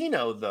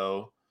casino,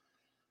 though,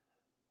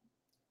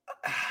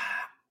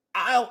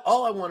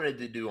 all I wanted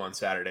to do on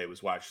Saturday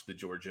was watch the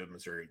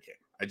Georgia-Missouri game.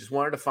 I just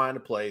wanted to find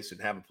a place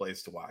and have a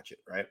place to watch it,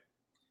 right?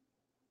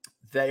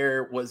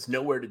 There was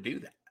nowhere to do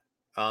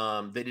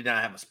that. They did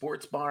not have a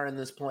sports bar in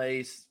this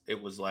place.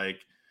 It was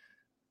like,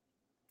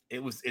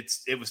 it was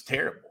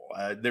terrible.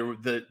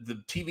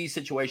 The TV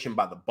situation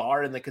by the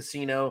bar in the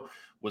casino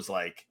was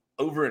like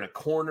over in a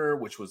corner,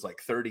 which was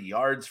like 30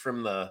 yards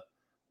from the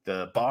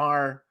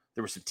bar.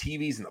 There were some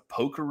TVs in the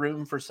poker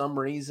room for some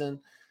reason.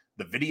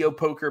 The video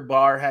poker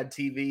bar had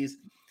TVs.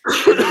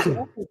 There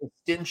was a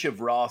stench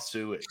of raw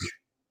sewage,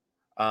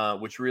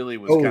 which really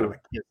was kind of a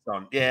kiss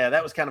on. Yeah,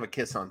 that was kind of a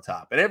kiss on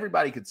top, and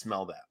everybody could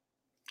smell that.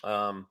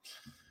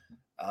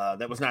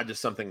 That was not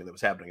just something that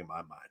was happening in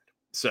my mind.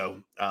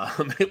 So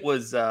it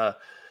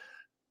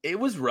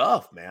was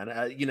rough, man.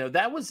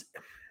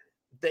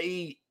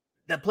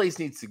 That place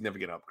needs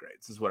significant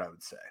upgrades, is what I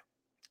would say.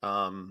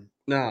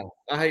 No,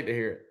 I hate to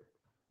hear it.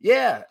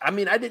 Yeah, I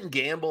mean, I didn't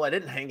gamble. I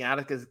didn't hang out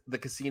at the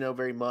casino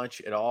very much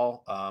at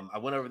all. I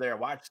went over there. I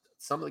watched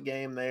some of the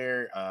game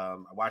there. I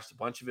watched a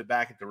bunch of it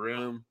back at the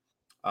room.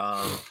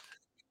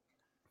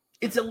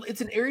 It's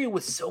an area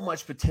with so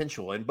much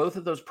potential, and both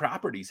of those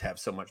properties have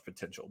so much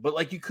potential. But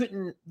like, you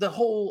couldn't. The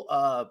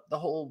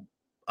whole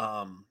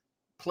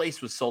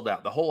place was sold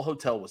out. The whole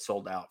hotel was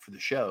sold out for the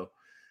show,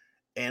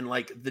 and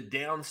like the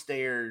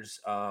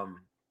downstairs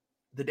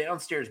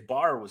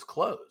bar was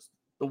closed.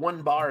 The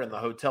one bar in the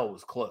hotel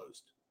was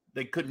closed.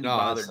 They couldn't be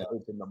bothered to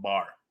open the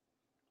bar.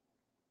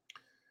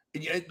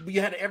 You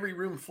had every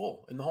room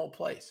full in the whole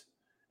place,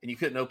 and you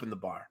couldn't open the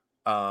bar.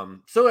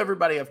 So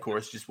everybody, of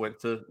course, just went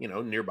to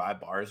nearby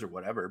bars or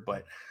whatever.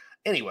 But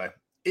anyway,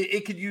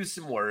 it could use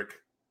some work.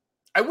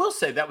 I will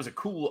say that was a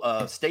cool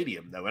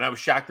stadium, though, and I was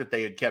shocked that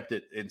they had kept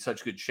it in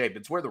such good shape.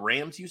 It's where the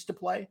Rams used to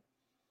play.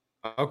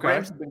 Okay,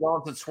 Rams have been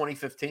gone since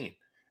 2015.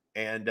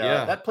 And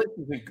that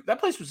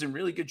place was in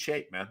really good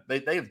shape, man.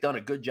 They have done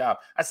a good job.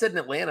 I said in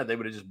Atlanta they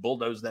would have just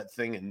bulldozed that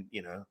thing and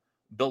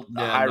built a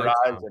high rise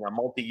and a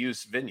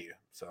multi-use venue.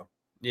 So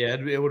yeah,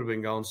 it would have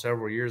been gone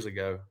several years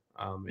ago.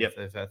 If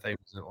that thing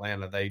was in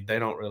Atlanta, they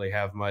don't really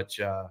have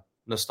much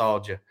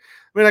nostalgia.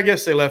 I mean, I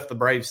guess they left the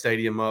Brave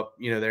Stadium up,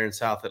 there in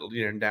South,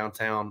 in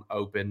downtown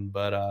open,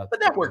 but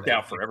that worked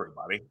out for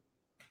everybody.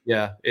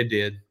 Yeah, it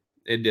did.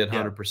 It did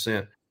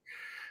 100%.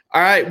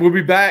 All right, we'll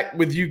be back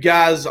with you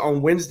guys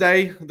on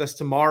Wednesday. That's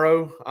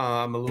tomorrow.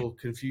 I'm a little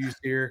confused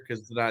here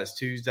because tonight's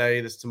Tuesday.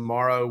 That's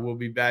tomorrow. We'll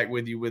be back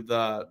with you with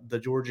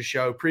the Georgia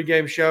show,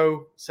 pregame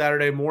show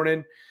Saturday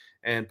morning,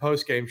 and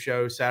postgame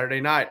show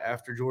Saturday night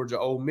after Georgia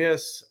Ole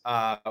Miss.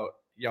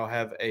 Y'all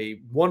have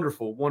a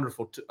wonderful,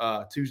 wonderful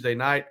Tuesday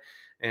night,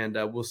 and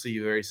we'll see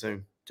you very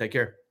soon. Take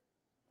care.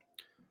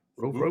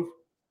 Roof.